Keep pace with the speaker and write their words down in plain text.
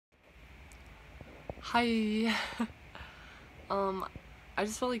Hi. um, I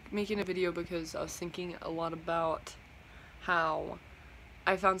just felt like making a video because I was thinking a lot about how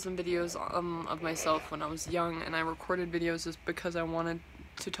I found some videos of myself when I was young, and I recorded videos just because I wanted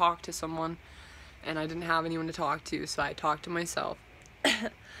to talk to someone and I didn't have anyone to talk to, so I talked to myself.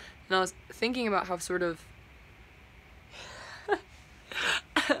 And I was thinking about how sort of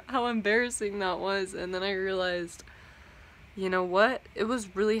how embarrassing that was, and then I realized, you know what? It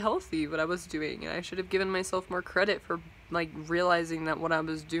was really healthy what I was doing, and I should have given myself more credit for like realizing that what I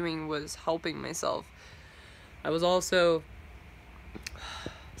was doing was helping myself. I was also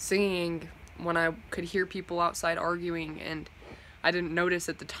singing when I could hear people outside arguing, and I didn't notice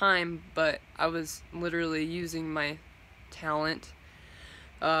at the time, but I was literally using my talent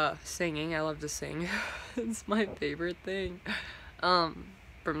singing. I love to sing. It's my favorite thing.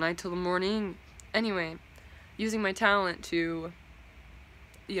 From night till the morning. Anyway, using my talent to,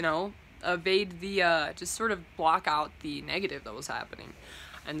 evade the, just sort of block out the negative that was happening.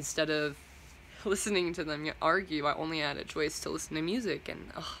 And instead of listening to them argue, I only had a choice to listen to music,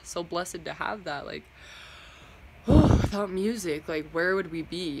 and so blessed to have that. Like, without music, like, where would we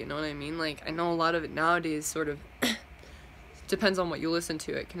be, you know what I mean? Like, I know a lot of it nowadays sort of depends on what you listen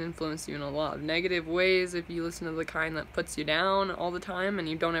to. It can influence you in a lot of negative ways if you listen to the kind that puts you down all the time and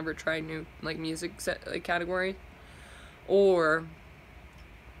you don't ever try new, like, music category. Or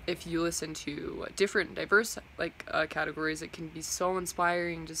if you listen to different, diverse, categories, it can be so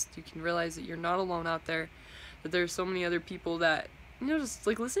inspiring. Just, you can realize that you're not alone out there, that there's so many other people that, just,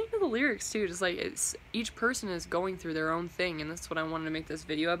 like, listening to the lyrics, too, just, like, it's, each person is going through their own thing, and that's what I wanted to make this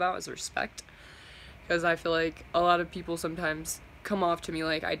video about, is respect. Because I feel like a lot of people sometimes come off to me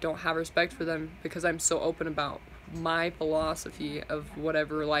like I don't have respect for them because I'm so open about my philosophy of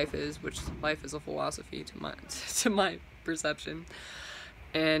whatever life is, which life is a philosophy to my perception.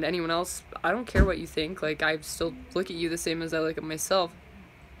 And anyone else, I don't care what you think. Like, I still look at you the same as I look at myself.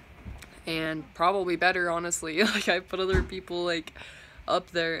 And probably better, honestly. Like, I put other people, like,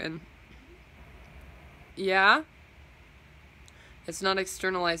 up there, and yeah, it's not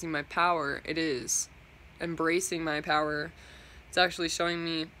externalizing my power, it is embracing my power. It's actually showing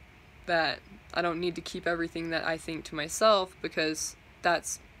me that I don't need to keep everything that I think to myself, because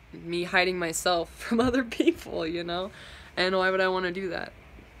that's me hiding myself from other people, And why would I want to do that?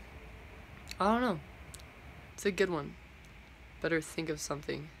 I don't know. It's a good one. Better think of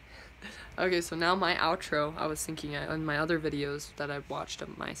something. Okay, so now my outro. I was thinking in my other videos that I watched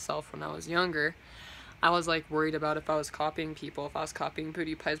of myself when I was younger, I was, like, worried about if I was copying people, if I was copying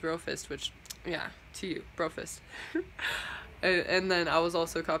PewDiePie's Brofist, which, yeah, to you, Brofist. and then I was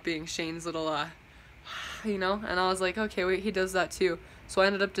also copying Shane's little, and I was like, okay, wait, he does that too. So I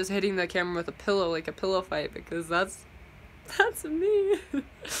ended up just hitting the camera with a pillow, like a pillow fight, because that's me.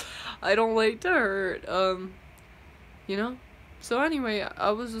 I don't like to hurt, So anyway, I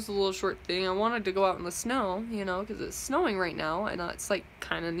was just a little short thing. I wanted to go out in the snow, because it's snowing right now, and it's, like,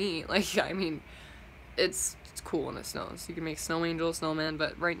 kind of neat. Like, I mean, it's cool when it snows. You can make snow angel, snowman,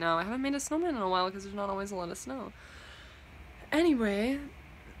 but right now I haven't made a snowman in a while because there's not always a lot of snow. Anyway,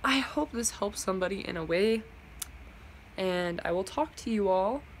 I hope this helps somebody in a way, and I will talk to you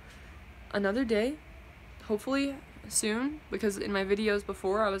all another day, hopefully soon, because in my videos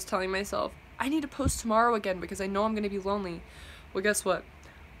before I was telling myself I need to post tomorrow again because I know I'm going to be lonely. Well, guess what?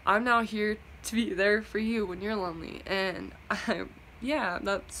 I'm now here to be there for you when you're lonely, and yeah,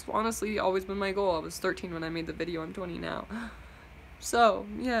 that's honestly always been my goal. I was 13 when I made the video, I'm 20 now. So,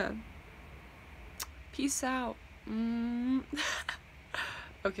 yeah. Peace out.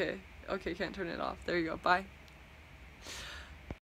 Okay, can't turn it off. There you go, bye.